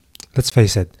Let's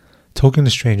face it, talking to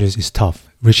strangers is tough.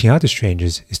 Reaching out to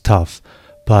strangers is tough.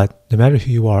 But no matter who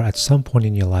you are, at some point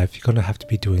in your life, you're going to have to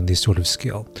be doing this sort of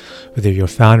skill. Whether you're a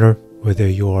founder, whether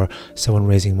you're someone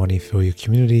raising money for your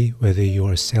community, whether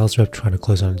you're a sales rep trying to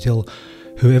close on a deal,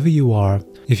 whoever you are,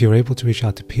 if you're able to reach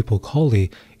out to people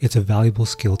coldly, it's a valuable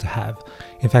skill to have.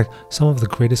 In fact, some of the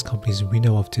greatest companies we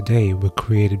know of today were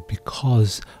created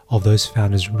because of those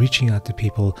founders reaching out to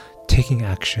people, taking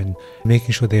action,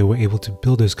 making sure they were able to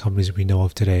build those companies we know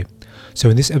of today. So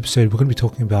in this episode, we're going to be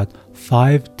talking about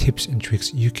 5 tips and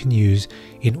tricks you can use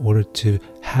in order to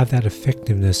have that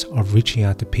effectiveness of reaching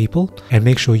out to people and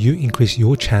make sure you increase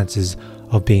your chances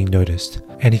of being noticed.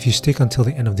 And if you stick until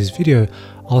the end of this video,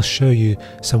 I'll show you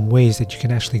some ways that you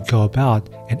can actually go about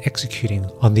and executing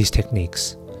on these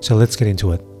techniques. So let's get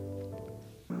into it.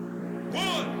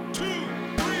 1, 2,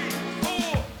 3,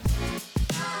 4.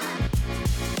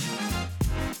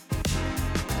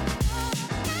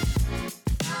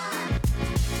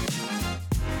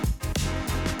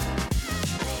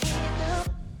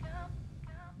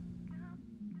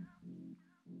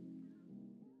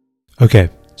 Okay,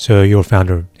 so you're a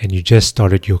founder and you just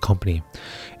started your company.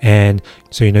 And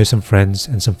so you know some friends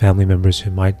and some family members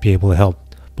who might be able to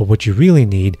help. But what you really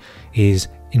need is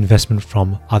investment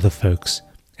from other folks.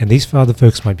 And these other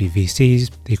folks might be VCs,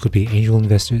 they could be angel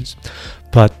investors,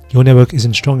 but your network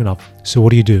isn't strong enough. So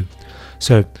what do?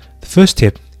 So the first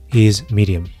tip is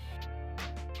Medium.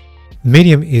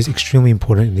 Medium is extremely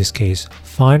important in this case.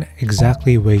 Find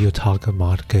exactly where your target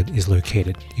market is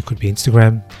located. It could be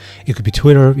Instagram, it could be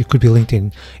Twitter, it could be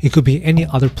LinkedIn, it could be any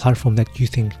other platform that you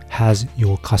think has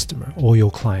your customer or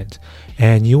your client.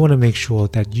 And you want to make sure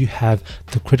that you have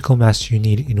the critical mass you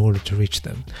need in order to reach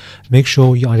them. Make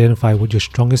sure you identify what your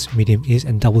strongest medium is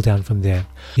and double down from there.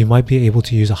 You might be able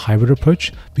to use a hybrid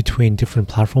approach between different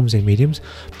platforms and mediums,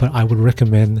 but I would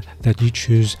recommend that you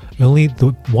choose only the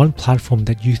one platform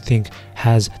that you think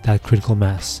has that critical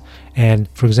mass. And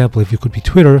for example, if it could be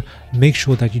Twitter, make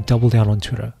sure that you double down on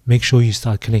Twitter. Make sure you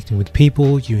start connecting with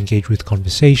people, you engage with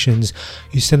conversations,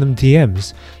 you send them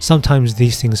DMs. Sometimes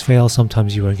these things fail,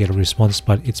 sometimes you won't get a response,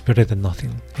 but it's better than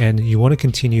nothing. And you want to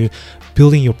continue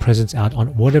building your presence out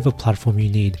on whatever platform you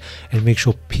need and make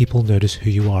sure people notice who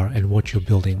you are and what you're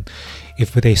building.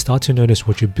 If they start to notice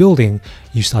what you're building,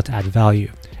 you start to add value.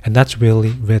 And that's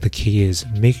really where the key is,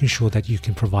 making sure that you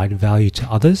can provide value to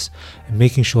others and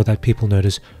making sure that people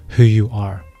notice who you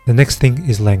are. The next thing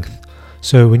is length.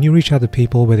 So when you reach out to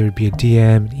people, whether it be a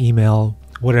DM, an email,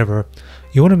 whatever,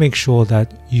 you want to make sure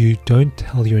that you don't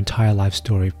tell your entire life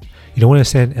story. You don't want to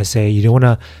send an essay, you don't want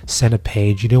to send a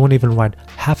page, you don't want to even write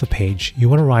half a page, you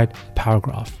want to write a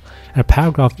paragraph. And a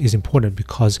paragraph is important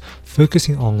because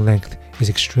focusing on length is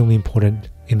extremely important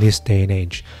in this day and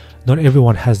age. Not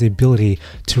everyone has the ability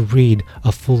to read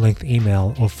a full-length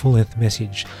email or full-length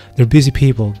message. They're busy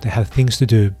people, they have things to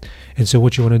do. And so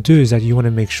what you want to do is that you want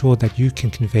to make sure that you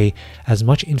can convey as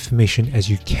much information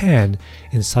as you can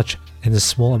in a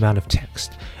small amount of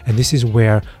text. And this is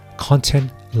where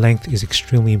content length is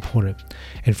extremely important.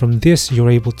 And from this,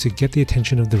 you're able to get the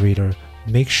attention of the reader,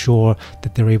 make sure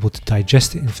that they're able to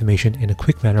digest the information in a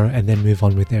quick manner and then move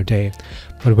on with their day.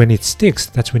 But when it sticks,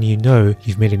 that's when you know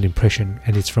you've made an impression,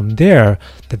 and it's from there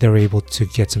that they're able to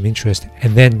get some interest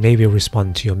and then maybe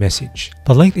respond to your message.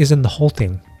 But length isn't the whole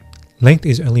thing. Length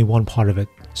is only one part of it.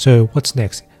 So what's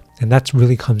next? And that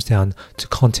really comes down to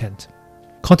content.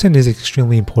 Content is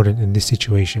extremely important in this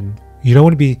situation. You don't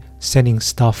want to be sending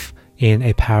stuff in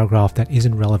a paragraph that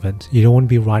isn't relevant. You don't want to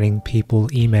be writing people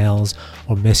emails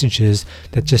or messages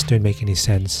that just don't make any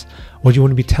sense. What you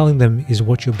want to be telling them is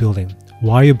what you're building,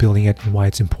 why you're building it, and why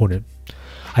it's important.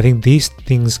 I think these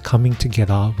things coming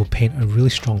together will paint a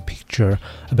really strong picture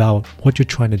about what you're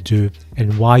trying to do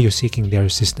and why you're seeking their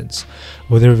assistance.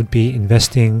 Whether it be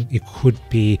investing, it could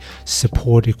be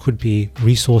support, it could be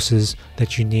resources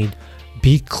that you need.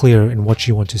 Be clear in what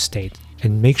you want to state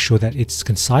and make sure that it's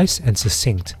concise and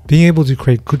succinct. Being able to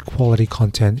create good quality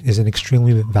content is an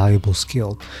extremely valuable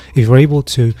skill. If you're able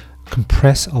to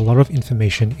compress a lot of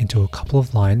information into a couple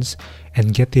of lines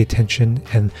and get the attention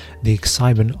and the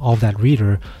excitement of that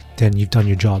reader, then you've done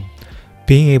your job.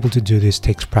 Being able to do this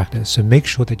takes practice, so make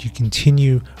sure that you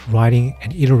continue writing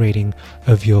and iterating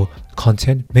of your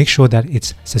content. Make sure that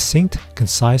it's succinct,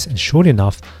 concise, and short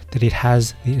enough that it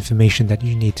has the information that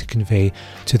you need to convey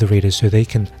to the reader so they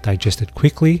can digest it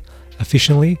quickly,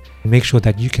 efficiently, and make sure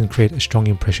that you can create a strong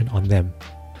impression on them.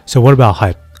 So what about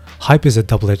hype? Hype is a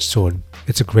double-edged sword.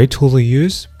 It's a great tool to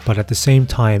use, but at the same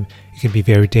time, it can be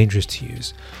very dangerous to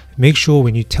use. Make sure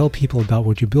when you tell people about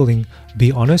what you're building,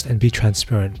 be honest and be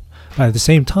transparent. But at the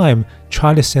same time,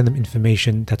 try to send them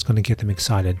information that's going to get them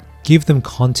excited. Give them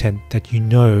content that you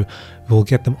know will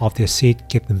get them off their seat,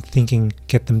 get them thinking,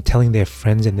 get them telling their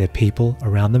friends and their people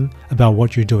around them about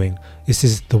what you're doing. This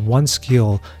is the one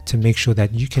skill to make sure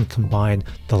that you can combine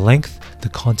the length, the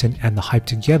content, and the hype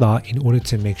together in order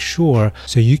to make sure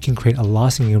so you can create a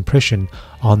lasting impression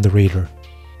on the reader.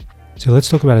 So let's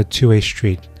talk about a two-way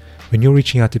street. When you're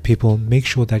reaching out to people, make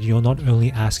sure that you're not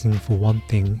only asking for one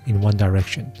thing in one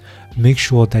direction. Make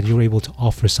sure that you're able to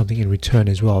offer something in return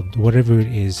as well. Whatever it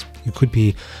is, you could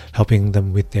be helping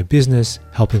them with their business,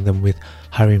 helping them with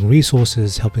hiring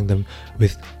resources, helping them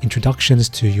with introductions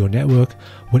to your network.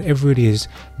 Whatever it is,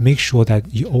 make sure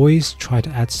that you always try to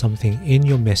add something in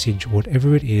your message,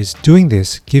 whatever it is. Doing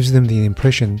this gives them the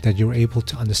impression that you're able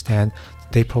to understand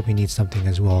they probably need something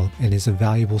as well, and it's a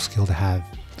valuable skill to have.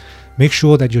 Make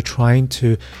sure that you're trying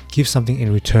to give something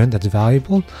in return that's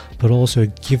valuable, but also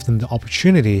give them the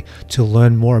opportunity to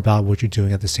learn more about what you're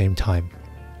doing at the same time.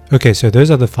 Okay, so those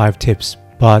are the 5 tips,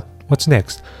 but what's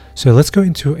next? So let's go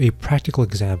into a practical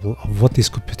example of what this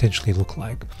could potentially look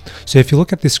like. So if you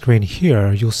look at this screen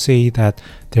here, you'll see that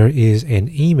there is an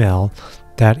email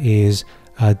that is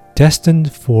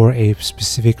destined for a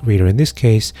specific reader. In this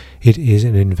case, it is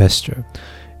an investor.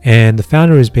 And the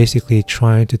founder is basically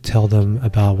trying to tell them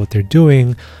about what they're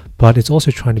doing, but it's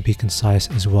also trying to be concise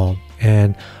as well.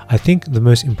 And I think the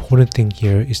most important thing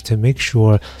here is to make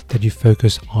sure that you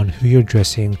focus on who you're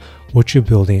addressing, what you're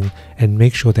building, and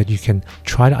make sure that you can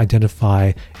try to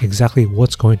identify exactly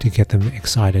what's going to get them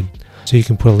excited. So you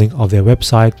can put a link of their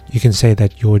website. You can say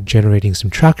that you're generating some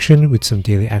traction with some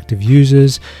daily active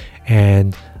users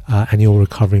and annual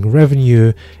recurring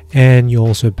revenue, and you're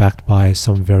also backed by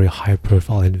some very high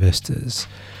profile investors.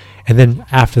 And then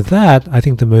after that, I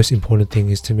think the most important thing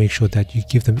is to make sure that you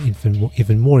give them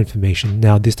even more information.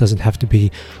 Now, this doesn't have to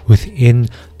be within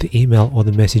the email or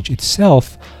the message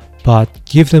itself, but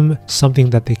give them something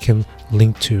that they can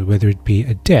link to, whether it be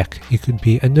a deck, it could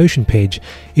be a Notion page,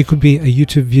 it could be a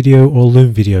YouTube video or a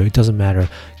Loom video, it doesn't matter.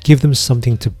 Give them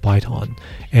something to bite on.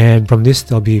 And from this,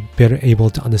 they'll be better able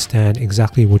to understand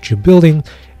exactly what you're building.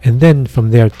 And then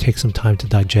from there, take some time to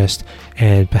digest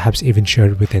and perhaps even share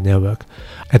it with their network.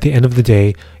 At the end of the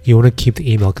day, you want to keep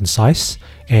the email concise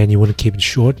and you want to keep it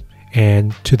short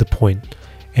and to the point.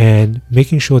 And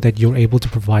making sure that you're able to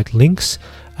provide links,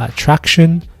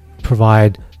 traction,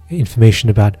 provide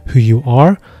information about who you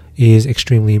are is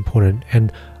extremely important.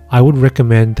 And I would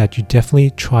recommend that you definitely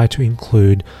try to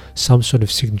include some sort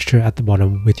of signature at the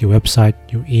bottom with your website,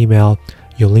 your email,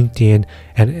 your LinkedIn,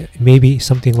 and maybe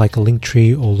something like a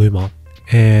Linktree or Luma.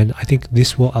 And I think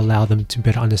this will allow them to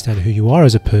better understand who you are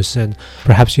as a person.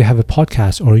 Perhaps you have a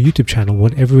podcast or a YouTube channel,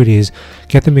 whatever it is,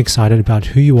 get them excited about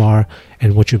who you are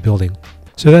and what you're building.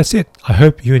 So that's it. I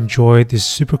hope you enjoyed this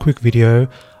super quick video.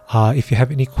 If you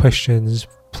have any questions,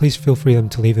 please feel free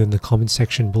to leave them in the comment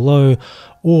section below.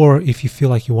 Or if you feel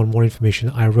like you want more information,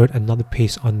 I wrote another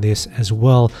piece on this as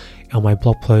well on my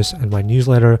blog post and my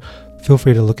newsletter. Feel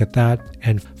free to look at that.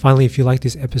 And finally, if you like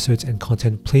these episodes and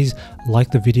content, please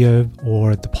like the video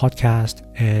or the podcast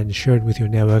and share it with your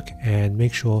network and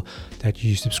make sure that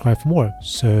you subscribe for more.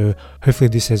 So hopefully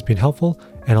this has been helpful,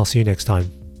 and I'll see you next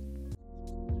time.